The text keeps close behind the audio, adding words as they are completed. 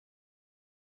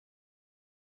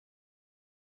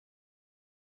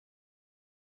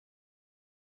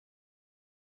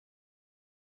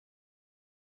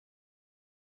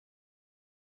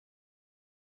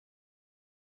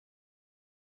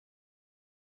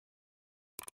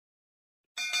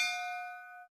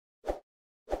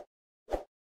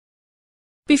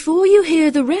Before you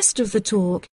hear the rest of the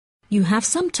talk, you have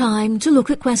some time to look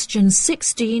at questions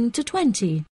 16 to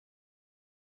 20.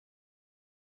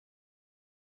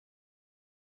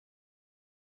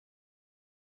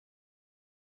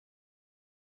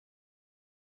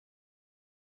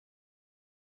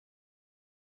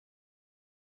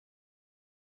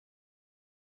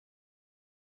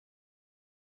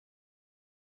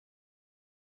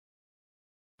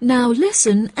 Now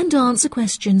listen and answer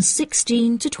questions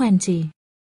 16 to 20.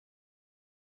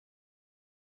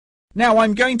 Now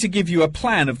I'm going to give you a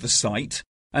plan of the site,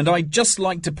 and I'd just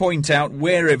like to point out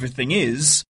where everything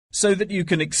is so that you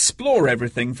can explore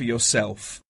everything for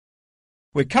yourself.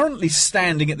 We're currently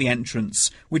standing at the entrance,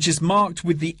 which is marked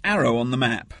with the arrow on the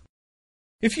map.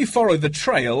 If you follow the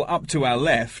trail up to our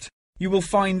left, you will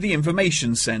find the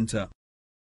information centre.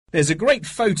 There's a great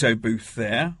photo booth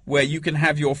there where you can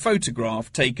have your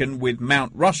photograph taken with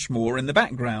Mount Rushmore in the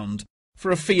background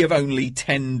for a fee of only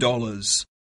 $10.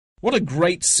 What a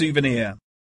great souvenir!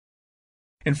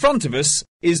 In front of us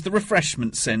is the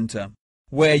refreshment centre,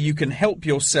 where you can help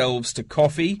yourselves to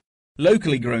coffee,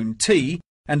 locally grown tea,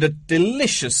 and a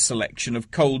delicious selection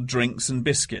of cold drinks and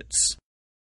biscuits.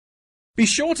 Be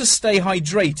sure to stay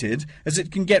hydrated, as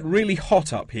it can get really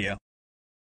hot up here.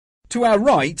 To our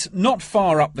right, not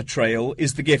far up the trail,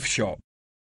 is the gift shop.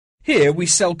 Here we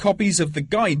sell copies of the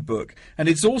guidebook, and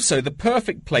it's also the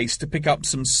perfect place to pick up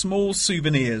some small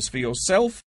souvenirs for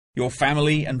yourself, your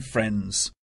family and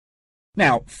friends.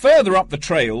 Now, further up the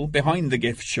trail, behind the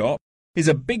gift shop, is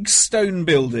a big stone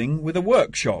building with a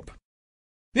workshop.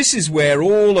 This is where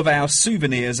all of our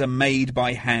souvenirs are made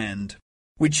by hand,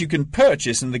 which you can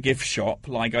purchase in the gift shop,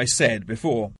 like I said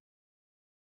before.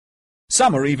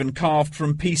 Some are even carved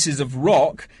from pieces of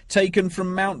rock taken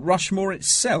from Mount Rushmore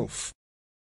itself.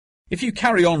 If you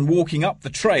carry on walking up the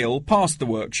trail past the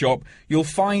workshop, you'll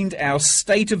find our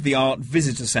state-of-the-art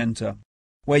visitor centre,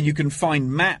 where you can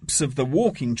find maps of the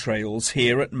walking trails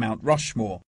here at Mount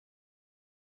Rushmore.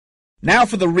 Now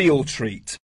for the real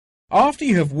treat. After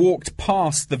you have walked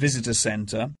past the visitor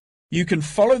centre, you can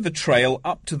follow the trail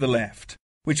up to the left,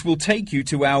 which will take you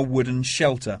to our wooden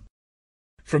shelter.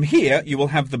 From here you will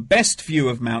have the best view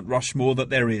of Mount Rushmore that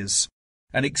there is,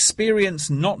 an experience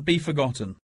not be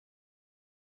forgotten.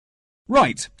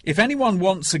 Right, if anyone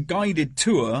wants a guided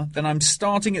tour, then I'm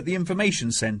starting at the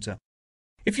information centre.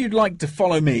 If you'd like to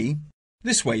follow me,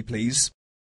 this way please.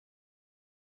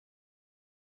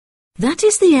 That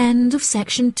is the end of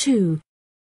section 2.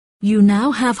 You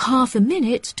now have half a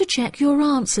minute to check your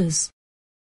answers.